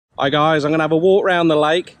Hi guys, I'm going to have a walk around the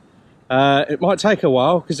lake. It might take a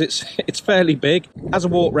while because it's fairly big. As I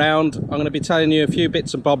walk round, I'm going to be telling you a few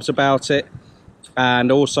bits and bobs about it,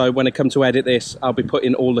 and also when I come to edit this, I'll be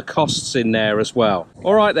putting all the costs in there as well.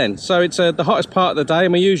 All right then, so it's the hottest part of the day.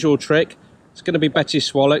 My usual trick, it's going to be Betty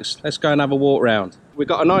Swallocks. Let's go and have a walk round. We've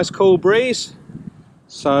got a nice cool breeze,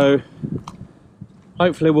 so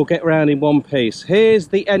hopefully we'll get round in one piece. Here's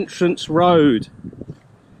the entrance road.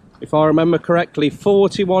 If I remember correctly,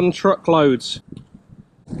 41 truckloads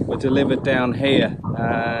were delivered down here,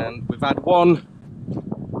 and we've had one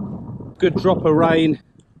good drop of rain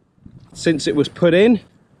since it was put in,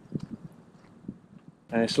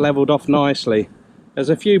 and it's levelled off nicely. There's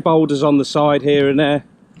a few boulders on the side here and there,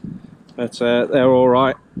 but they're all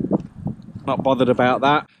right, not bothered about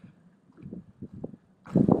that.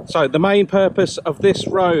 So the main purpose of this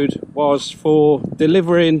road was for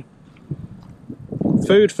delivering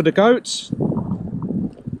food for the goats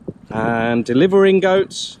and delivering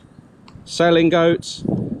goats, selling goats.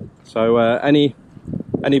 So any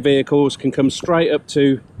vehicles can come straight up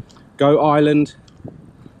to Goat Island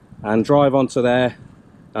and drive onto there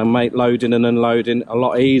and make loading and unloading a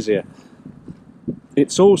lot easier.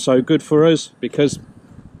 It's also good for us because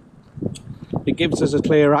it gives us a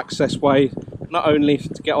clear access way, not only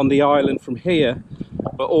to get on the island from here,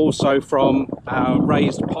 but also from our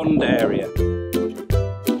raised pond area.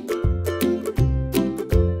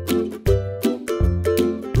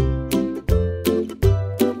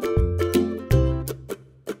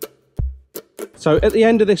 So at the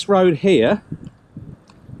end of this road here,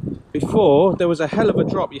 before there was a hell of a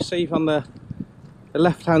drop. You see on the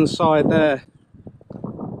left hand side there,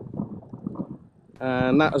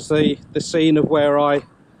 and that was the scene of where I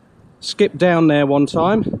skipped down there one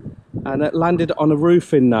time and it landed on a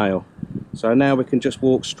roofing nail. So now we can just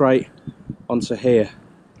walk straight onto here.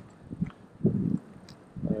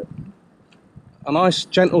 A nice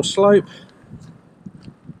gentle slope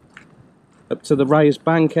up to the raised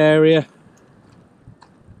bank area.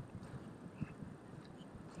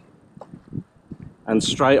 And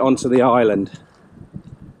straight onto the island.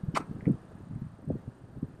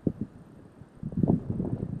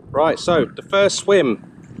 Right, so the first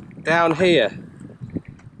swim down here.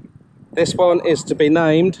 This one is to be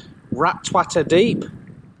named Rat Twatter Deep,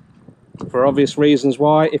 for obvious reasons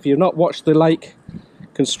why. If you've not watched the lake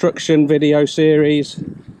construction video series,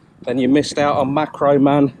 then you missed out on Macro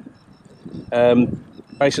Man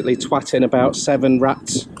basically twatting about 7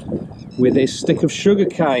 rats with his stick of sugar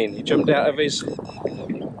cane. He jumped out of his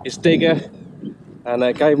digger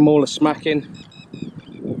and gave them all a smacking,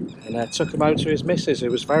 and took him home to his missus,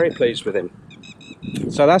 who was very pleased with him.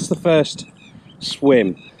 So that's the first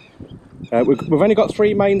swim. We've only got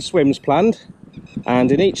 3 main swims planned,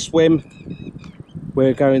 and in each swim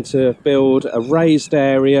we're going to build a raised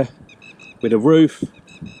area with a roof,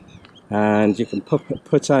 and you can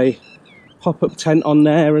put a pop-up tent on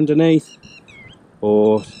there underneath,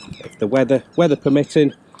 or if the weather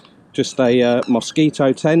permitting, just a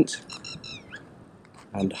mosquito tent.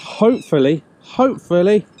 And hopefully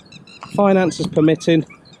finances permitting,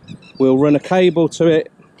 we'll run a cable to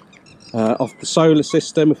it off the solar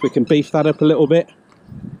system, if we can beef that up a little bit,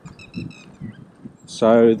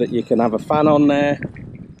 so that you can have a fan on there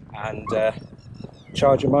and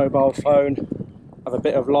charge your mobile phone, have a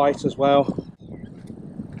bit of light as well.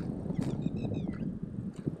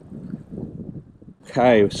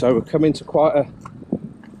 Okay, so we're coming to quite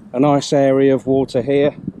a nice area of water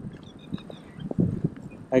here.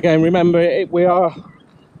 Again, remember, we are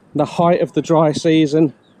the height of the dry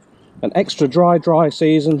season, an extra dry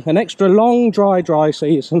season, an extra long dry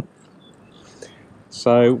season.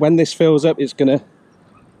 So when this fills up, it's gonna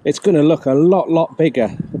look a lot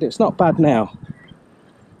bigger, but it's not bad now.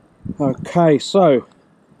 Okay, so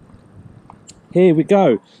here we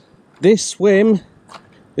go. This swim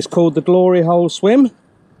is called the Glory Hole Swim,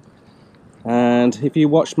 and if you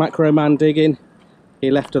watched Macro Man digging, he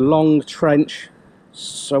left a long trench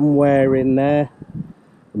somewhere in there.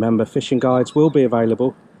 Remember, fishing guides will be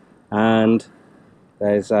available, and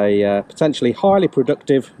there's a potentially highly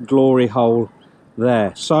productive glory hole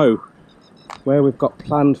there. So where we've got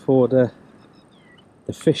planned for the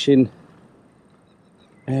fishing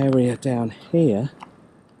area down here,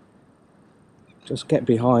 just get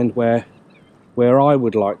behind where I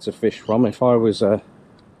would like to fish from if I was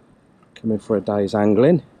coming for a day's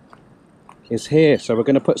angling, is here. So we're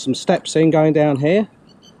going to put some steps in going down here,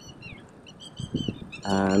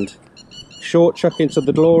 and short chuck into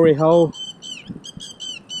the glory hole,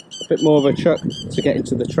 a bit more of a chuck to get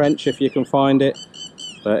into the trench if you can find it,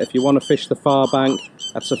 but if you want to fish the far bank,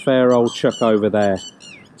 that's a fair old chuck over there.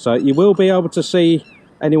 So you will be able to see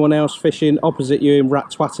anyone else fishing opposite you in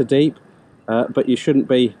Rattwater Deep, but you shouldn't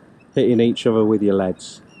be hitting each other with your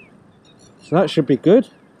leads. So that should be good.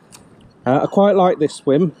 I quite like this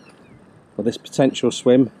swim, or this potential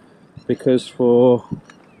swim, because for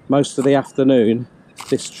most of the afternoon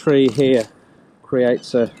this tree here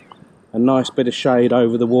creates a nice bit of shade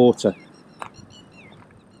over the water.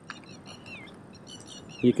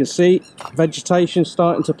 You can see vegetation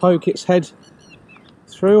starting to poke its head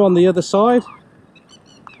through on the other side.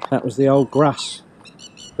 That was the old grass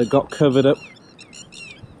that got covered up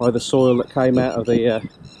by the soil that came out of the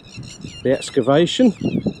excavation.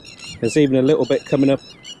 There's even a little bit coming up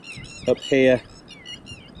here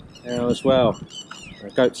now as well. The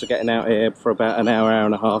goats are getting out here for about an hour, hour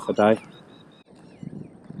and a half a day.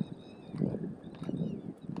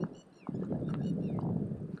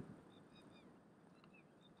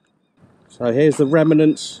 So here's the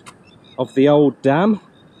remnants of the old dam,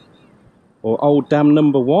 or old dam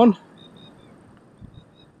number 1.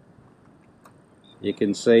 You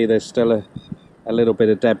can see there's still a little bit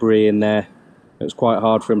of debris in there. It was quite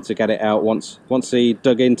hard for him to get it out. Once he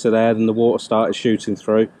dug into there, then the water started shooting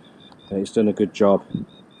through. And he's done a good job.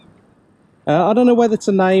 I don't know whether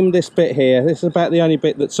to name this bit here. This is about the only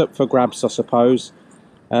bit that's up for grabs, I suppose.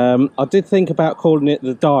 I did think about calling it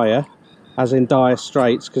the Dire, as in Dire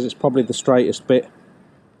Straits, because it's probably the straightest bit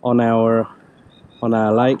on our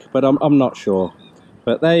lake, but I'm not sure.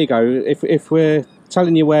 But there you go. If we're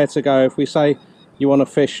telling you where to go, if we say you want to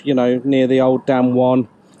fish, you know, near the old Dam 1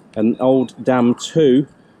 and old Dam 2,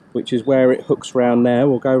 which is where it hooks round there,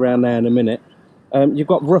 we'll go round there in a minute, you've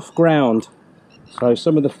got rough ground, so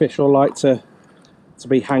some of the fish will like to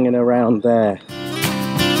be hanging around there.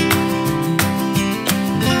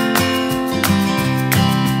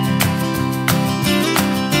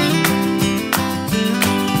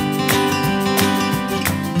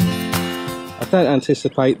 I don't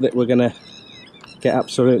anticipate that we're going to get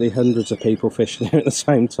absolutely hundreds of people fishing here at the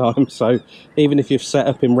same time, so even if you've set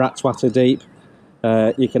up in Rattwater Deep,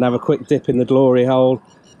 you can have a quick dip in the glory hole,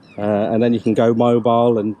 and then you can go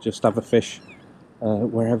mobile and just have a fish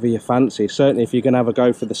wherever you fancy. Certainly if you're going to have a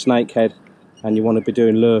go for the snakehead and you want to be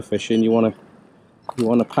doing lure fishing, you want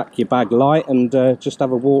to pack your bag light and just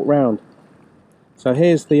have a walk round. So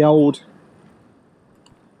here's the old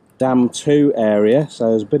Dam 2 area,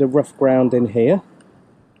 so there's a bit of rough ground in here.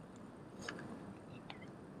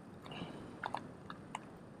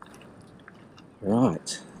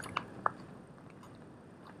 Right.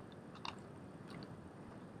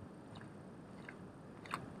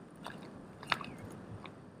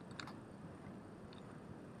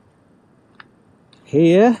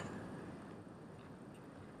 Here,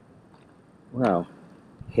 well,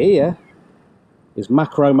 here is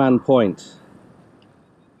Macro Man Point.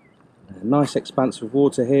 A nice expanse of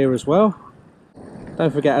water here as well.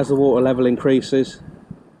 Don't forget, as the water level increases,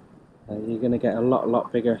 you're going to get a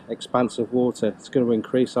lot bigger expanse of water. It's going to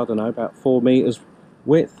increase, I don't know, about 4 meters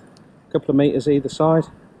width, a couple of meters either side.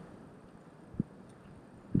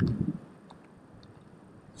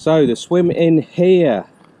 So the swim in here,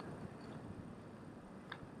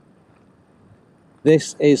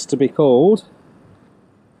 this is to be called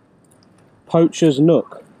Poacher's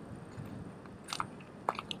Nook,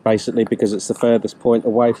 basically because it's the furthest point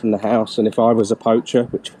away from the house, and if I was a poacher,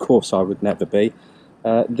 which of course I would never be,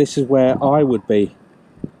 this is where I would be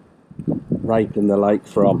raping the lake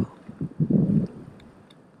from.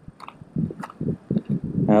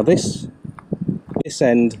 Now this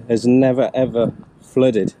end has never ever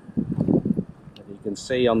flooded. You can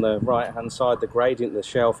see on the right hand side the gradient of the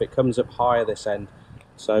shelf, it comes up higher this end,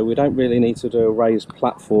 so we don't really need to do a raised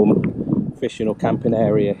platform fishing or camping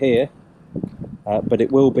area here, but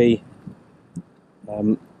it will be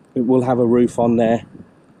it will have a roof on there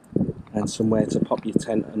and somewhere to pop your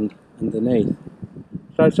tent underneath.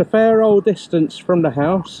 So it's a fair old distance from the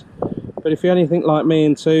house, but if you're anything like me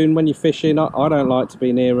and Toon, when you're fishing, I don't like to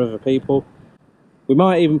be near other people. We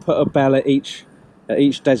might even put a bell at each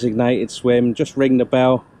designated swim. Just ring the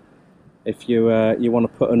bell if you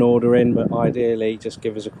want to put an order in, but ideally just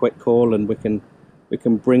give us a quick call and we can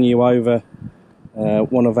bring you over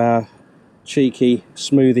one of our cheeky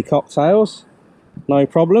smoothie cocktails, no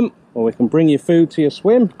problem, or we can bring you food to your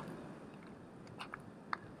swim.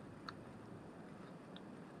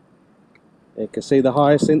 You can see the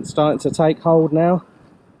hyacinth starting to take hold now.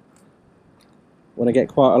 Want to get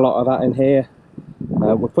quite a lot of that in here.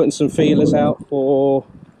 We're putting some feelers out for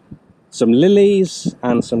some lilies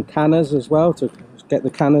and some cannas as well, to get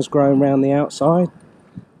the cannas growing around the outside.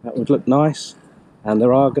 That would look nice. And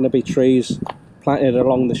there are going to be trees planted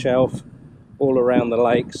along the shelf all around the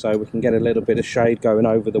lake, so we can get a little bit of shade going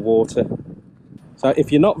over the water. So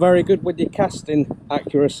if you're not very good with your casting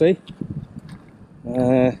accuracy,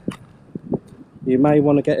 you may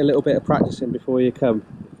want to get a little bit of practicing before you come,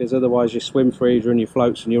 because otherwise your swim feeder and your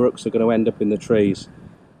floats and your hooks are going to end up in the trees.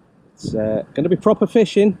 It's going to be proper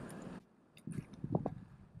fishing.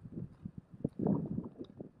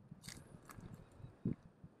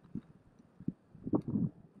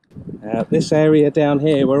 This area down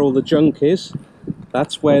here where all the junk is,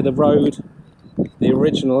 that's where the road, the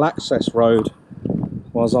original access road,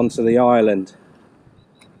 was onto the island.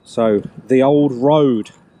 So the old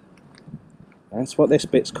road, that's what this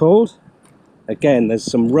bit's called. Again, there's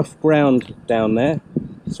some rough ground down there,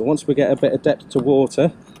 so once we get a bit of depth to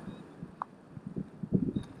water,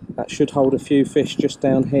 that should hold a few fish just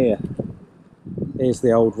down here. Here's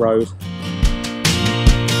the old road.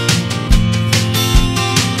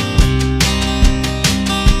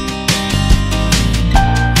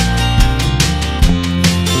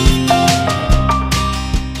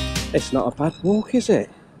 It's not a bad walk, is it?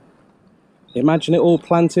 Imagine it all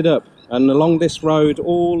planted up, and along this road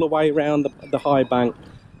all the way around the high bank,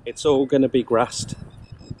 it's all going to be grassed.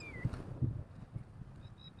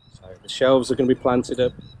 So the shelves are going to be planted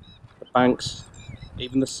up, the banks,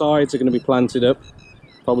 even the sides are going to be planted up,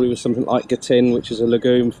 probably with something like Gatin, which is a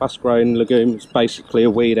legume, fast growing legume. It's basically a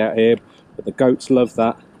weed out here, but the goats love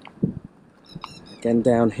that. Again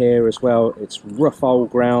down here as well, it's rough old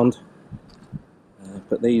ground.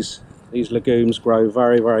 But these legumes grow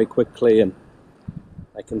very, very quickly, and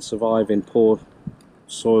they can survive in poor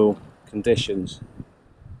soil conditions.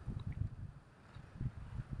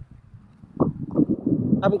 I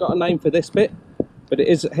haven't got a name for this bit, but it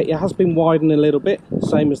has been widened a little bit,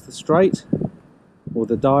 same as the straight or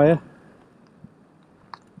the Dyer.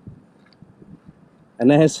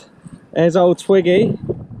 And there's old Twiggy,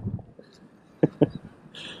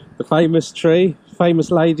 the famous tree,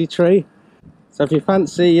 famous lady tree. So if you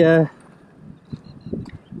fancy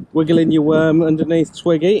wiggling your worm underneath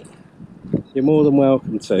Twiggy, you're more than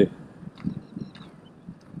welcome to.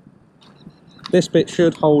 This bit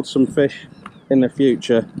should hold some fish in the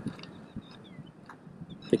future,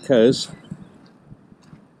 because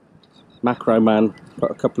Macro Man put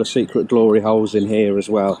a couple of secret glory holes in here as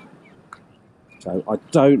well. So I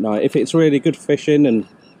don't know if it's really good fishing, and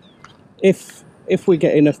if we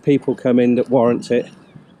get enough people coming that warrant it,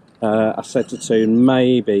 I said to Toon,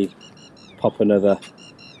 maybe pop another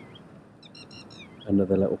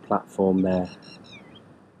little platform there.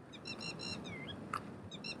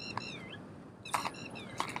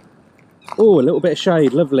 Oh, a little bit of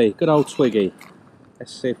shade, lovely, good old Twiggy.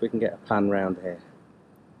 Let's see if we can get a pan round here.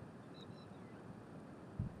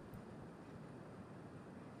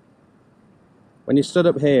 When you stood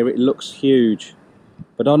up here, it looks huge,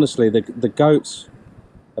 but honestly, the goats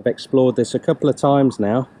have explored this a couple of times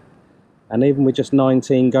now. And even with just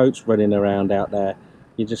 19 goats running around out there,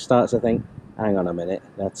 you just start to think, hang on a minute,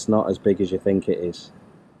 that's not as big as you think it is.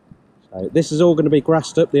 So this is all going to be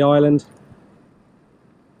grassed up, the island.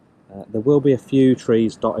 There will be a few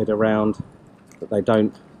trees dotted around that they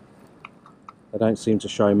don't seem to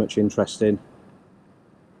show much interest in.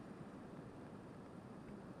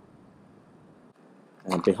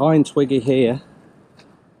 And behind Twiggy here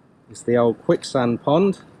is the old quicksand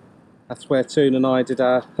pond. That's where Toon and I did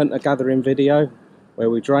our hunter-gathering video, where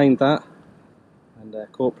we drained that and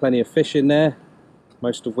caught plenty of fish in there,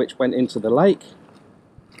 most of which went into the lake.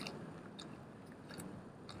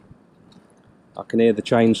 I can hear the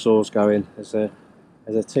chainsaws going. There's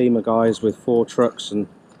a team of guys with 4 trucks and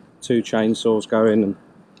 2 chainsaws going and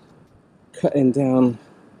cutting down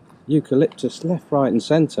eucalyptus left, right and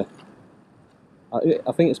centre.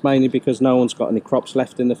 I think it's mainly because no one's got any crops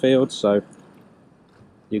left in the field, so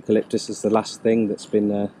eucalyptus is the last thing that's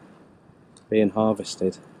been being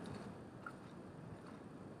harvested.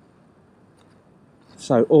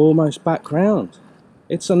 So almost back round.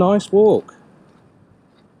 It's a nice walk.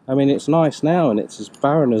 I mean, it's nice now and it's as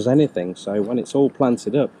barren as anything, so when it's all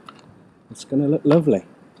planted up, it's going to look lovely.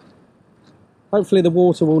 Hopefully the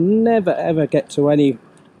water will never ever get to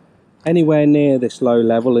anywhere near this low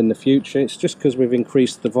level in the future. It's just because we've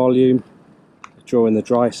increased the volume during the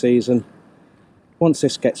dry season. Once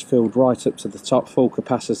this gets filled right up to the top, full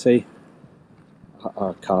capacity,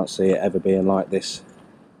 I can't see it ever being like this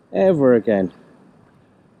ever again.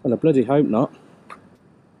 Well, I bloody hope not.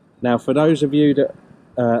 Now, for those of you that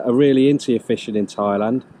are really into your fishing in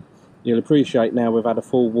Thailand, you'll appreciate now we've had a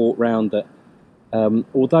full walk round that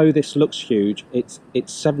although this looks huge, it's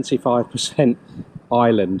 75%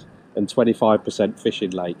 island and 25%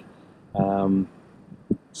 fishing lake.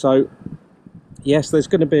 So yes, there's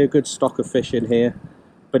going to be a good stock of fish in here,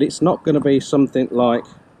 but it's not going to be something like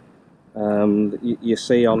you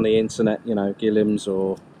see on the internet, you know, Gilliam's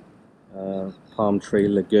or Palm Tree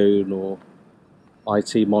Lagoon or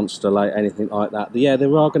IT Monster Lake, anything like that. Yeah,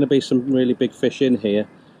 there are going to be some really big fish in here,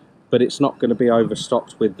 but it's not going to be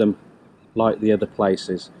overstocked with them like the other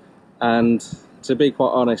places. And to be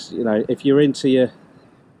quite honest, you know, if you're into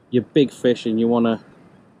your big fish and you want to,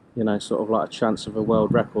 you know, sort of like a chance of a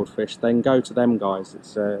world record fish, then go to them guys.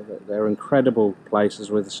 It's they're incredible places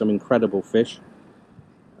with some incredible fish.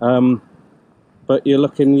 But you're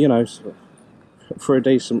looking, you know, for a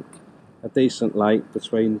decent lake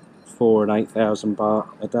between 4,000 and 8,000 baht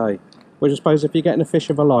a day. Which I suppose if you're getting a fish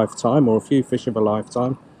of a lifetime or a few fish of a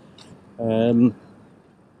lifetime,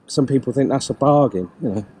 some people think that's a bargain. You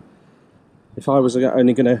know, if I was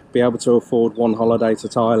only going to be able to afford one holiday to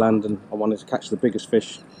Thailand and I wanted to catch the biggest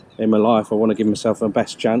fish in my life, I want to give myself the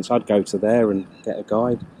best chance, I'd go to there and get a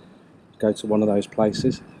guide, go to one of those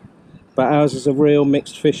places. But ours is a real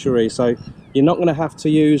mixed fishery, so you're not going to have to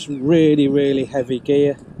use really heavy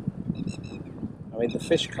gear. I mean, the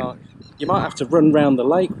fish can't... You might have to run round the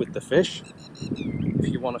lake with the fish if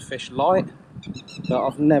you want to fish light, but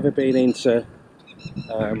I've never been into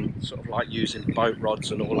sort of like using boat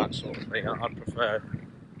rods and all that sort of thing. I'd prefer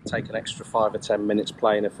take an extra 5 or 10 minutes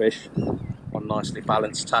playing a fish on nicely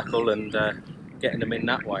balanced tackle and getting them in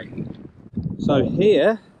that way. So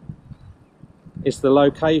here is the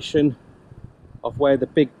location of where the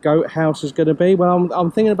big goat house is going to be. Well,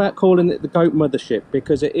 I'm thinking about calling it the goat mothership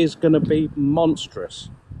because it is going to be monstrous.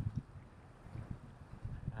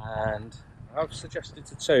 And I've suggested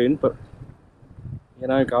to Toon, but you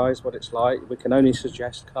know guys what it's like, we can only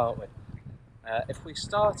suggest, can't we? If we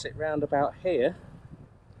start it round about here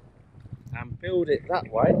and build it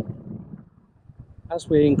that way, as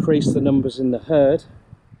we increase the numbers in the herd,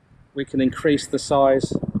 we can increase the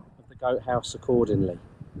size of the goat house accordingly.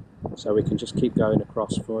 So we can just keep going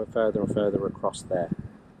across for further and further across there.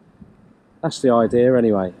 That's the idea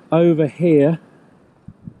anyway. Over here,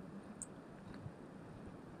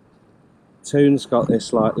 Toon's got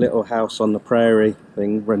this like little house on the prairie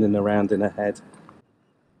thing running around in her head.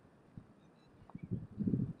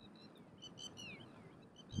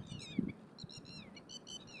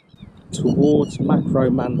 Towards Macro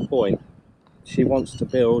Man Point, she wants to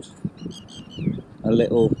build a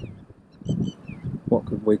little, what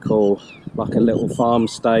could we call, like a little farm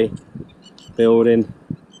stay building.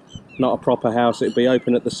 Not a proper house, it'd be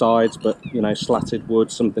open at the sides, but you know, slatted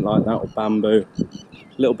wood, something like that, or bamboo,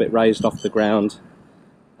 a little bit raised off the ground,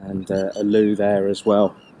 and a loo there as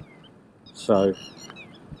well. So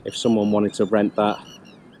if someone wanted to rent that,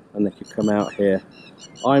 and they could come out here.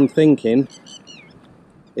 I'm thinking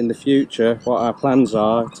in the future what our plans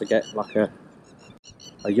are to get like a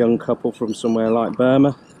young couple from somewhere like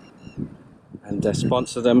Burma and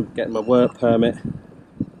sponsor them, get them a work permit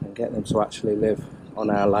and get them to actually live on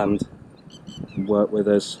our land and work with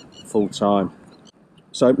us full time.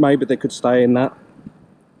 So maybe they could stay in that.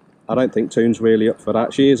 I don't think Toon's really up for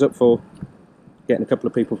that. She is up for getting a couple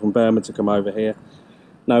of people from Burma to come over here.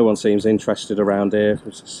 No one seems interested around here.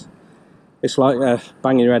 It's like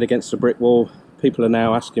banging your head against a brick wall. People are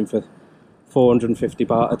now asking for 450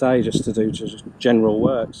 baht a day just to do just general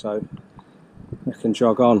work, so they can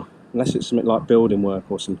jog on, unless it's something like building work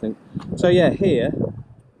or something. So yeah, here,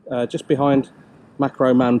 just behind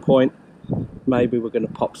Macro Man Point, maybe we're going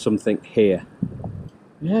to pop something here.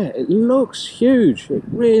 Yeah, it looks huge. It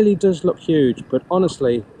really does look huge, but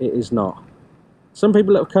honestly, it is not. Some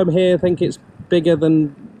people that have come here think it's bigger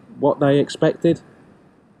than what they expected.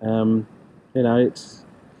 You know, it's...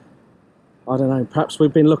 I don't know, perhaps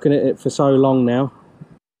we've been looking at it for so long now.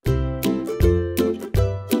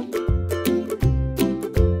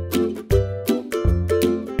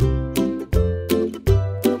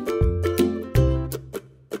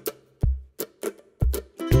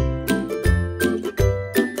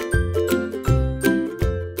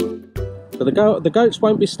 So the goats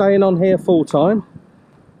won't be staying on here full time.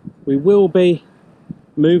 We will be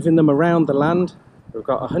moving them around the land. We've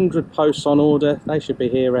got 100 posts on order. They should be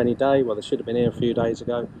here any day. Well, they should have been here a few days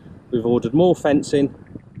ago. We've ordered more fencing,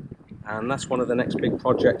 and that's one of the next big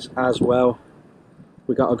projects as well.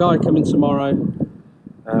 We've got a guy coming tomorrow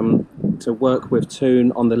to work with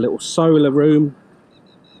Toon on the little solar room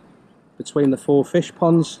between the 4 fish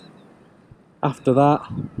ponds. After that,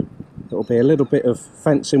 it'll be a little bit of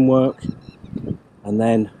fencing work, and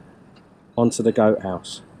then onto the goat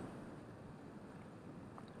house.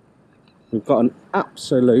 We've got an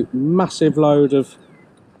absolute massive load of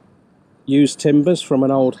used timbers from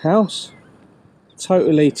an old house,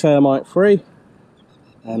 totally termite free,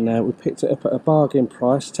 and we picked it up at a bargain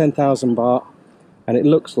price, 10,000 baht, and it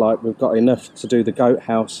looks like we've got enough to do the goat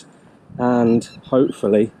house and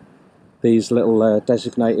hopefully these little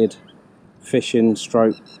designated fishing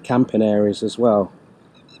stroke camping areas as well.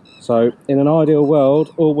 So in an ideal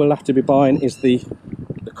world, all we'll have to be buying is the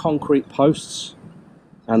concrete posts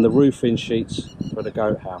and the roofing sheets for the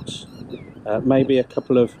goat house. Maybe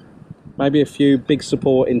a few big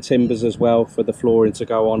supporting timbers as well for the flooring to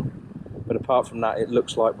go on. But apart from that, it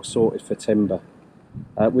looks like we're sorted for timber.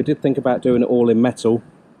 We did think about doing it all in metal,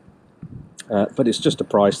 but it's just a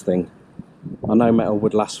price thing. I know metal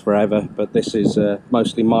would last forever, but this is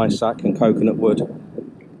mostly mysack and coconut wood.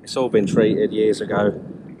 It's all been treated years ago.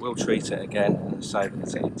 We'll treat it again, so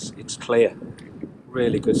it's clear.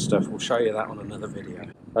 Really good stuff. We'll show you that on another video.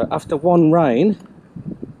 After one rain,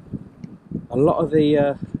 a lot of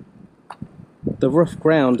the rough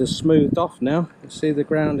ground is smoothed off now. You see the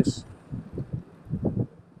ground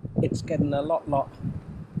it's getting a lot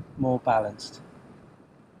more balanced.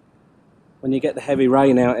 When you get the heavy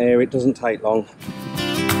rain out here, it doesn't take long.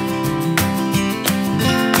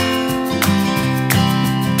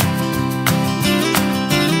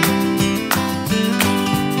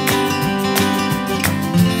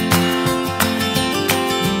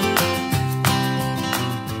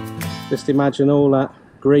 Just imagine all that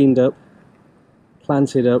greened up,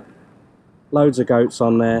 planted up, loads of goats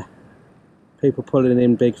on there, people pulling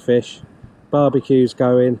in big fish, barbecues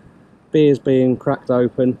going, beers being cracked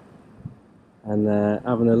open, and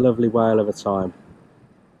having a lovely whale of a time,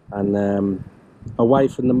 and away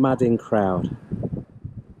from the madding crowd.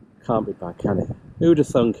 Can't be bad, can it? Who'd have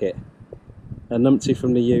thunk it? A numpty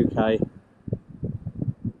from the UK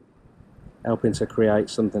helping to create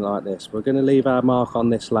something like this. We're going to leave our mark on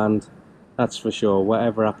this land, that's for sure,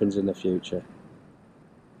 whatever happens in the future.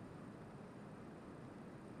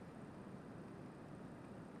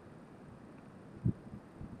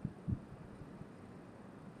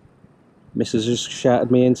 Mrs. just shouted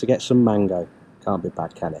me in to get some mango. Can't be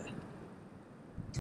bad, can it?